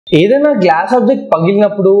ఏదైనా glass object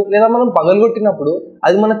పగిలినప్పుడు లేదా మనం పగలగొట్టినప్పుడు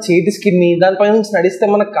అది మన చేతి స్కిన్ ని దానిపై నుంచి నడిస్తే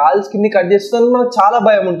మన కాలు స్కిన్ ని కట్ చేస్తుందని మనకు చాలా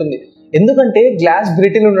భయం ఉంటుంది. ఎందుకంటే గ్లాస్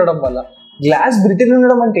బ్రిటిల్ ఉండడం వల్ల. గ్లాస్ బ్రిటిల్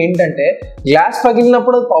ఉండడం అంటే ఏంటంటే గ్లాస్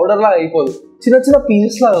పగిలినప్పుడు అది పౌడర్ లాగా అయిపోదు, చిన్న చిన్న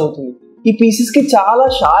పీసెస్ లాగా అవుతుంది. ఈ పీసెస్ కి చాలా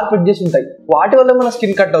షార్ప్ ఎడ్జెస్ ఉంటాయి, వాటి వల్ల మన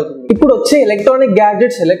స్కిన్ కట్ అవుతుంది. ఇప్పుడు వచ్చే ఎలక్ట్రానిక్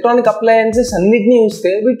గ్యాడ్జెట్స్, ఎలక్ట్రానిక్ అప్లయన్సెస్ అన్నిటిని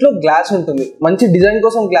చూస్తే వీటిలో గ్లాస్ ఉంటుంది, మంచి డిజైన్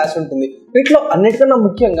కోసం గ్లాస్ ఉంటుంది. వీటిలో అన్నిటికన్నా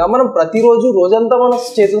ముఖ్యంగా మనం ప్రతిరోజు రోజంతా మన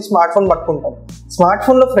చేతిలో స్మార్ట్ ఫోన్ పట్టుకుంటాం. స్మార్ట్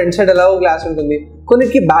ఫోన్ లో ఫ్రంట్ సైడ్ ఎలాగో గ్లాస్ ఉంటుంది,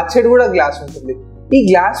 కొన్నిటికి బ్యాక్ సైడ్ కూడా గ్లాస్ ఉంటుంది. ఈ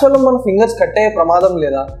గ్లాస్ వల్ల మన ఫింగర్స్ కట్ అయ్యే ప్రమాదం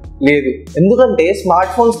లేదా? లేదు. ఎందుకంటే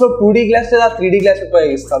స్మార్ట్ ఫోన్స్ లో 2D గ్లాస్ లేదా 3D గ్లాస్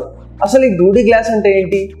ఉపయోగిస్తారు. అసలు ఈ 2D గ్లాస్ అంటే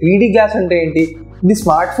ఏంటి, 3D గ్లాస్ అంటే ఏంటి, ఇది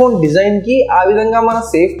స్మార్ట్ ఫోన్ డిజైన్ కి ఆ విధంగా మన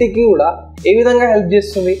సేఫ్టీకి కూడా ఏ విధంగా హెల్ప్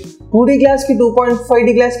చేస్తుంది, 2D గ్లాస్ కి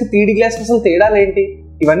 2.5D గ్లాస్ కి 3D గ్లాస్ కి అసలు తేడాలు ఏంటి,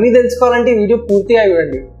 ఇవన్నీ తెలుసుకోవాలంటే ఈ వీడియో పూర్తిగా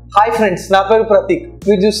చూడండి. హాయ్ ఫ్రెండ్స్, నా పేరు ప్రతీక్,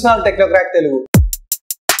 మీరు చూస్తున్నారు టెక్నోక్రాక్ తెలుగు.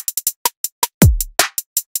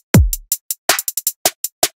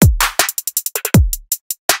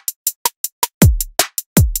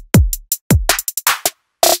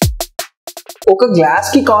 ఒక గ్లాస్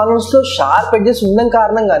కి కార్నర్స్ లో షార్ప్ ఎడ్జెస్ ఉండడం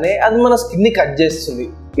కారణంగానే అది మన స్కిన్ ని కట్ చేస్తుంది.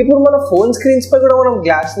 ఇప్పుడు మన ఫోన్ స్క్రీన్స్ పై కూడా మనం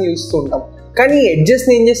గ్లాస్ ని చూస్తూ ఉంటాం, కానీ ఎడ్జెస్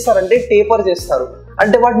ని ఏం చేస్తారంటే టేపర్ చేస్తారు,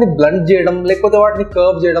 అంటే వాటిని బ్లంట్ చేయడం లేకపోతే వాటిని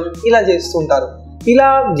కర్వ్ చేయడం ఇలా చేస్తుంటారు. ఇలా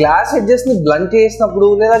గ్లాస్ ఎడ్జెస్ ని బ్లంట్ చేసినప్పుడు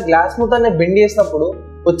లేదా గ్లాస్ మొత్తాన్ని బెండ్ చేసినప్పుడు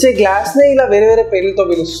వచ్చే గ్లాస్ ని ఇలా వేరే వేరే పేర్లతో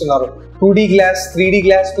పిలుస్తున్నారు. 2D glass, 3D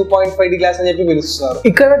glass, 2.5D glass అని చెప్పి పిలుస్తున్నారు.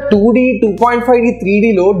 ఇక్కడ 2D, 2.5D,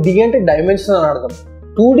 3D లో D అంటే డైమెన్షన్ అని అర్థం,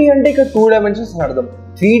 2D అంటే ఇక్కడ 2 డైమెన్షన్స్ అని అర్థం,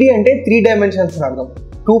 3D అంటే 3 డైమెన్షన్స్ అని అర్థం,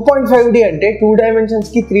 2.5D అంటే 2 డైమెన్షన్స్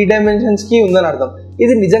కి 3 డైమెన్షన్స్ కి ఉందని అర్థం.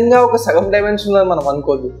 ఇది నిజంగా ఒక సగం డైమెన్షన్ అని మనం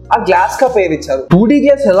అనుకోవద్దు, ఆ గ్లాస్ కా పేరు ఇచ్చారు. 2D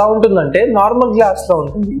గ్లాస్ ఎలా ఉంటుందంటే నార్మల్ గ్లాస్ లో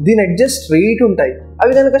ఉంటుంది, దీని ఎడ్జెస్ స్ట్రెయిట్ ఉంటాయి,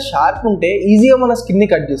 అవి కనుక షార్ప్ ఉంటే ఈజీగా మన స్కిన్ ని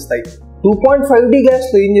కట్ చేస్తాయి. 2.5D గ్లాస్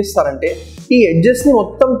లో ఏం చేస్తారంటే ఈ ఎడ్జెస్ ని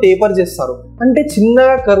మొత్తం టేపర్ చేస్తారు, అంటే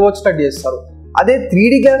చిన్నగా కర్వ్ వచ్చేటట్టు చేస్తారు. అదే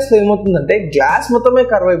 3D గ్లాస్ లో ఏమవుతుందంటే గ్లాస్ మొత్తమే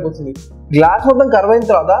కర్వ్ అయిపోతుంది. గ్లాస్ మొత్తం కర్వ్ అయిన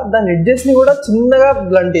తర్వాత దాని ఎడ్జెస్ ని కూడా చిన్నగా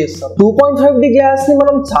బ్లంట్ చేస్తారు. 2.5D గ్లాస్ ని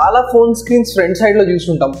మనం చాలా ఫోన్ స్క్రీన్స్ ఫ్రంట్ సైడ్ లో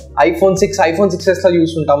చూసుంటాం, iPhone 6, iPhone 6s లో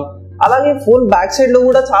చూసుంటాం. అలాగే ఫోన్ బ్యాక్ సైడ్ లో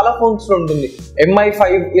కూడా చాలా ఫోన్స్ లో ఉంటుంది,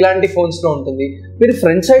 MI5 ఇలాంటి ఫోన్స్ లో ఉంటుంది. మీరు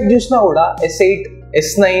ఫ్రంట్ సైడ్ చూసినా కూడా S8,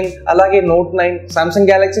 S9 అలాగే Note 9, Samsung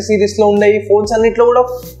Galaxy సిరీస్ లో ఉండే ఈ ఫోన్స్ అన్నిట్లో కూడా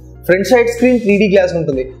front side screen 3D glass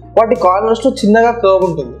ఉంటుంది, వాటి కార్నర్స్ లో చిన్నగా కర్వ్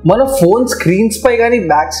ఉంటుంది. మన ఫోన్ స్క్రీన్స్ పై కానీ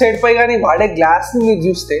బ్యాక్ సైడ్ పై కానీ వాడే గ్లాస్ ని మీరు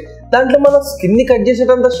చూస్తే దాంట్లో మన స్కిన్ ని కట్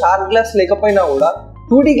చేసేటంత షార్ప్ గ్లాస్ లేకపోయినా కూడా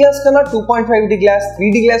 2D గ్లాస్ కన్నా 2.5D గ్లాస్,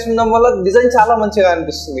 3D గ్లాస్ ఉండడం వల్ల డిజైన్ చాలా మంచిగా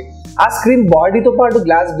అనిపిస్తుంది. ఆ స్క్రీన్ బాడీతో పాటు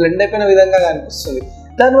గ్లాస్ బ్లెండ్ అయిపోయిన విధంగా కనిపిస్తుంది.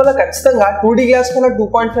 దానివల్ల ఖచ్చితంగా 2D గ్లాస్ కన్నా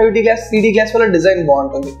 2.5D గ్లాస్, 3D గ్లాస్ వల్ల డిజైన్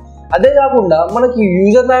బాగుంటుంది. అదే కాకుండా మనకి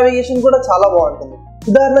యూజర్ నావిగేషన్ కూడా చాలా బాగుంటుంది.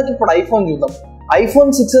 ఉదాహరణకి ఇప్పుడు iPhone చూద్దాం, iPhone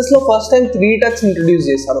 6s లో first time 3D touch introduce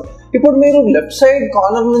చేశారు. ఇప్పుడు మీరు లెఫ్ట్ సైడ్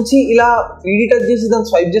కార్నర్ నుంచి ఇలా 3D టచ్ చేసి దాన్ని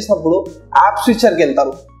స్వైప్ చేసినప్పుడు యాప్ స్విచ్చర్కి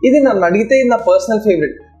వెళ్తారు. ఇది నన్ను అడిగితే నా పర్సనల్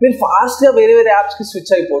ఫేవరెట్. మీరు ఫాస్ట్ గా వేరే వేరే యాప్స్ కి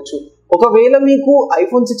స్విచ్ అయిపోవచ్చు. ఒకవేళ మీకు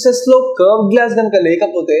iPhone 6s లో కర్వ్ గ్లాస్ కనుక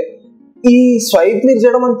లేకపోతే ఈ స్వైప్ మీరు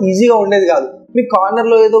చేయడం అంత ఈజీగా ఉండేది కాదు, మీ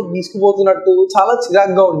కార్నర్ లో ఏదో గీసుకుపోతున్నట్టు చాలా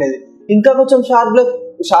చిరాగ్గా ఉండేది. ఇంకా కొంచెం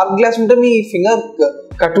షార్ప్ గ్లాస్ ఉంటే మీ ఫింగర్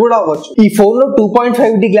కట్ కూడా అవ్వచ్చు. ఈ ఫోన్ లో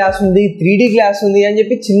 2.5D గ్లాస్ ఉంది, 3D గ్లాస్ ఉంది అని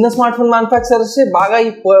చెప్పి చిన్న స్మార్ట్ ఫోన్ మ్యానుఫ్యాక్చరర్స్ బాగా ఈ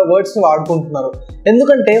వర్డ్స్ ని వాడుకుంటున్నారు.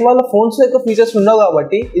 ఎందుకంటే వాళ్ళ ఫోన్స్ లో ఎక్కువ ఫీచర్స్ ఉండవు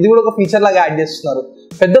కాబట్టి ఇది కూడా ఒక ఫీచర్ లాగా యాడ్ చేస్తున్నారు.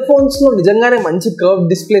 పెద్ద ఫోన్స్ లో నిజంగానే మంచి కర్వ్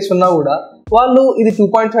డిస్ప్లేస్ ఉన్నా కూడా వాళ్ళు ఇది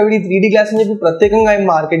 2.5D, 3D గ్లాస్ అని చెప్పి ప్రత్యేకంగా ఏం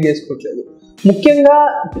మార్కెట్ చేసుకోవట్లేదు. ముఖ్యంగా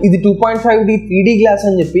ఇది 2.5D, 3D గ్లాస్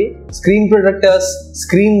అని చెప్పి స్క్రీన్ ప్రొటెక్టర్స్,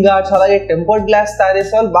 స్క్రీన్ గార్డ్స్ అలాగే టెంపర్డ్ గ్లాస్ తయారు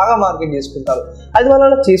చేసే వాళ్ళు బాగా మార్కెట్ చేసుకుంటారు. అది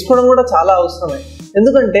వాళ్ళు చేసుకోవడం కూడా చాలా అవసరమే,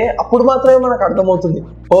 ఎందుకంటే అప్పుడు మాత్రమే మనకు అర్థమవుతుంది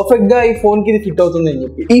పర్ఫెక్ట్ గా ఈ ఫోన్ కి ఇది ఫిట్ అవుతుంది అని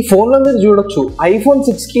చెప్పి. ఈ ఫోన్ లో మీరు చూడొచ్చు iPhone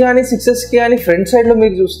 6 కి కానీ 6s కి కానీ ఫ్రంట్ సైడ్ లో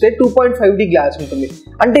మీరు చూస్తే 2.5D గ్లాస్ ఉంటుంది,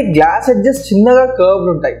 అంటే గ్లాస్ ఎడ్జెస్ చిన్నగా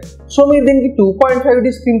కర్వ్డ్ ఉంటాయి. సో మీరు దీనికి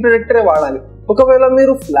 2.5D స్క్రీన్ ప్రొటెక్టరే వాడాలి. ఒకవేళ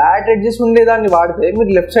మీరు ఫ్లాట్ ఎడ్జెస్ ఉండేదాన్ని వాడితే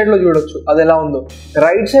మీరు లెఫ్ట్ సైడ్ లో చూడొచ్చు అది ఎలా ఉందో.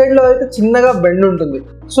 రైట్ సైడ్ లో అయితే చిన్నగా బెండ్ ఉంటుంది.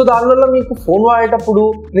 సో దానివల్ల మీకు ఫోన్ వాడేటప్పుడు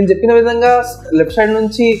నేను చెప్పిన విధంగా లెఫ్ట్ సైడ్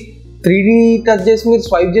నుంచి 3D టచ్ చేసి మీరు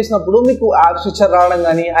స్వైప్ చేసినప్పుడు మీకు యాప్ స్విచ్చర్ రావడం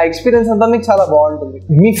కానీ ఆ ఎక్స్పీరియన్స్ అంతా మీకు చాలా బాగుంటుంది.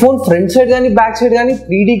 మీ ఫోన్ ఫ్రంట్ సైడ్ కానీ బ్యాక్ సైడ్ కానీ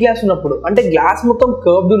 3D గ్లాస్ ఉన్నప్పుడు, అంటే గ్లాస్ మొత్తం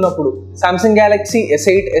కర్వ్డ్ ఉన్నప్పుడు, Samsung Galaxy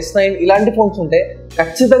S8, S9 ఇలాంటి ఫోన్స్ ఉంటే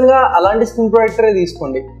ఖచ్చితంగా అలాంటి స్క్రీన్ ప్రొటెక్టరే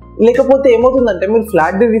తీసుకోండి. లేకపోతే ఏమవుతుందంటే మీరు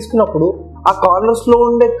ఫ్లాట్ డి తీసుకున్నప్పుడు ఆ కార్నర్స్ లో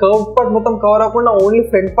ఉండే కర్వ్ పార్ట్ మొత్తం కవర్ అవ్వకుండా ఓన్లీ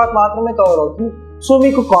ఫ్రంట్ పార్ట్ మాత్రమే కవర్ అవుతుంది. సో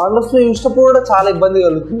మీకు కార్నర్స్ లో చూసినప్పుడు కూడా చాలా ఇబ్బంది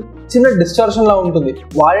కలుగుతుంది, చిన్న డిస్టార్షన్ లా ఉంటుంది,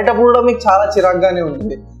 వాడేటప్పుడు కూడా మీకు చాలా చిరాగ్గానే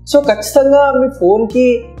ఉంటుంది. సో ఖచ్చితంగా మీ ఫోన్కి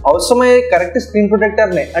అవసరమయ్యే కరెక్ట్ స్క్రీన్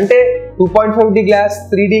ప్రొటెక్టర్నే, అంటే 2.5D గ్లాస్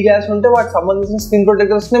 3D గ్లాస్ ఉంటే వాటికి సంబంధించిన స్క్రీన్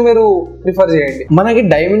ప్రొటెక్టర్స్నే మీరు ప్రిఫర్ చేయండి. మనకి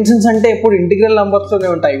డైమెన్షన్స్ అంటే ఎప్పుడు ఇంటిగ్రల్ నంబర్స్లోనే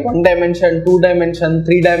ఉంటాయి. 1 డైమెన్షన్, 2 డైమెన్షన్,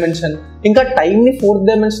 3 డైమెన్షన్, ఇంకా టైంని 4th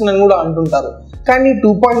డైమెన్షన్ అని కూడా అంటుంటారు. కానీ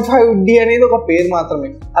 2.5D అనేది ఒక పేరు మాత్రమే.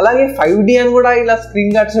 అలాగే 5D అని కూడా ఇలా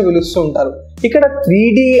స్క్రీన్ గార్డ్స్ పిలుస్తూ ఉంటారు. ఇక్కడ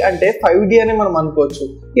 3D అంటే 5D అని మనం అనుకోవచ్చు.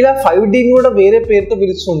 ఇలా 5Dని కూడా వేరే పేరుతో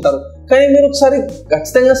పిలుస్తూ ఉంటారు. కానీ మీరు ఒకసారి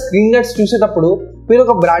ఖచ్చితంగా స్క్రీన్ గార్డ్స్ చూసేటప్పుడు మీరు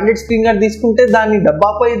ఒక బ్రాండెడ్ స్క్రీన్ గార్డ్ తీసుకుంటే దాని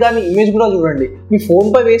డబ్బాపై దాని ఇమేజ్ కూడా చూడండి. మీ ఫోన్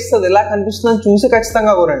పై వేస్తే అది ఎలా కనిపిస్తుందని చూసి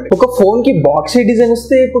ఖచ్చితంగా కోరండి. ఒక ఫోన్ కి బాక్సీ డిజైన్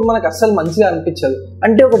ఇస్తే ఇప్పుడు మనకు అస్సలు మంచిగా అనిపించదు.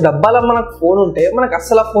 అంటే ఒక డబ్బాలో మనకు ఫోన్ ఉంటే మనకు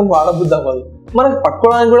అస్సలు ఆ ఫోన్ వాడబుద్ధి అవ్వదు, మనకు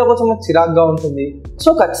పట్టుకోవడానికి కూడా కొంచెం చిరాగ్గా ఉంటుంది. సో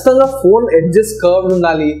ఖచ్చితంగా ఫోన్ ఎడ్జెస్ కర్వ్డ్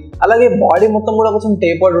ఉండాలి, అలాగే బాడీ మొత్తం కూడా కొంచెం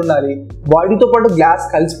టేపర్డ్ ఉండాలి, బాడీతో పాటు గ్లాస్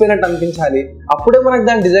కలిసిపోయినట్టు అనిపించాలి. అప్పుడే మనకు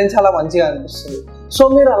దాని డిజైన్ చాలా మంచిగా అనిపిస్తుంది. సో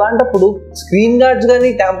మీరు అలాంటప్పుడు స్క్రీన్ గార్డ్స్ కానీ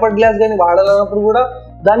టెంపర్డ్ గ్లాస్ కానీ వాడాలన్నప్పుడు కూడా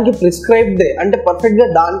దానికి ప్రిస్క్రైబ్డే, అంటే పర్ఫెక్ట్గా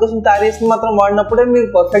దానికోసం తయారు చేసి మాత్రం వాడినప్పుడే మీరు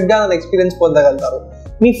పర్ఫెక్ట్గా దాని ఎక్స్పీరియన్స్ పొందగలుగుతారు.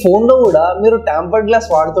 మీ ఫోన్లో కూడా మీరు టెంపర్డ్ గ్లాస్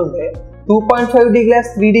వాడుతుంటే 2.5D గ్లాస్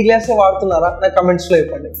 3D గ్లాసే వాడుతున్నారా నా కమెంట్స్లో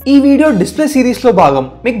ఇవ్వండి. ఈ వీడియో డిస్ప్లే సిరీస్లో భాగం.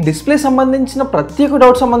 మీకు డిస్ప్లే సంబంధించిన ప్రతి ఒక్క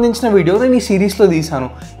డౌట్ సంబంధించిన వీడియో నేను ఈ సిరీస్లో తీశాను.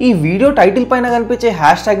 ఈ వీడియో టైటిల్ పైన కనిపించే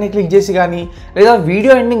 #ని క్లిక్ చేసి కానీ, లేదా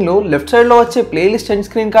వీడియో ఎండింగ్లో లెఫ్ట్ సైడ్లో వచ్చే ప్లేలిస్ట్ అండ్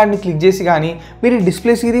స్క్రీన్ కార్డ్ని క్లిక్ చేసి కానీ మీరు ఈ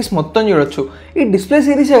డిస్ప్లే సిరీస్ మొత్తం చూడొచ్చు. ఈ డిస్ప్లే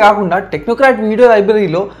సిరీసే కాకుండా టెక్నోక్రాట్ వీడియో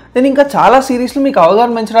లైబ్రరీలో నేను ఇంకా చాలా సిరీస్లు మీకు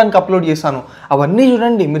అవగాహన పెంచడానికి అప్లోడ్ చేశాను. అవన్నీ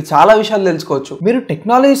చూడండి, మీరు చాలా విషయాలు తెలుసుకోవచ్చు. మీరు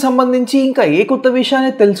టెక్నాలజీ సంబంధించి ఇంకా ఏ కొత్త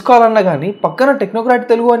విషయాన్ని తెలుసుకోవాలన్నా కానీ పక్కన టెక్నోక్రాట్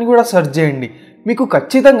తెలుగు అని కూడా సెర్చ్ చేయండి. మీకు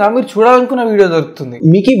ఖచ్చితంగా మీరు చూడాలనుకున్న వీడియో దొరుకుతుంది.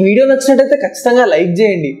 మీకు ఈ వీడియో నచ్చినట్టయితే ఖచ్చితంగా లైక్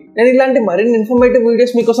చేయండి. నేను ఇలాంటి మరిన్ని ఇన్ఫర్మేటివ్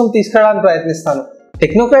వీడియోస్ మీకోసం తీసుకురావడానికి ప్రయత్నిస్తాను.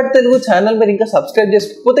 టెక్నోక్రాట్ తెలుగు ఛానల్ మీరు ఇంకా సబ్స్క్రైబ్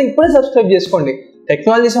చేసుకోకపోతే ఇప్పుడే సబ్స్క్రైబ్ చేసుకోండి.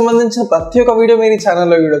 టెక్నాలజీ సంబంధించిన ప్రతి ఒక్క వీడియో మీరు ఈ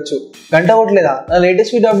ఛానల్లో చూడొచ్చు. గంట కొట్టలేదా, నా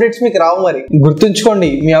లేటెస్ట్ వీడియో అప్డేట్స్ మీకు రావు. మరి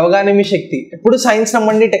గుర్తుంచుకోండి, మీ అవగాహన మీ శక్తి. ఎప్పుడు సైన్స్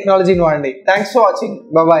నమ్మండి, టెక్నాలజీని వాడండి. Thanks for watching.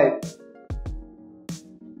 బాయ్.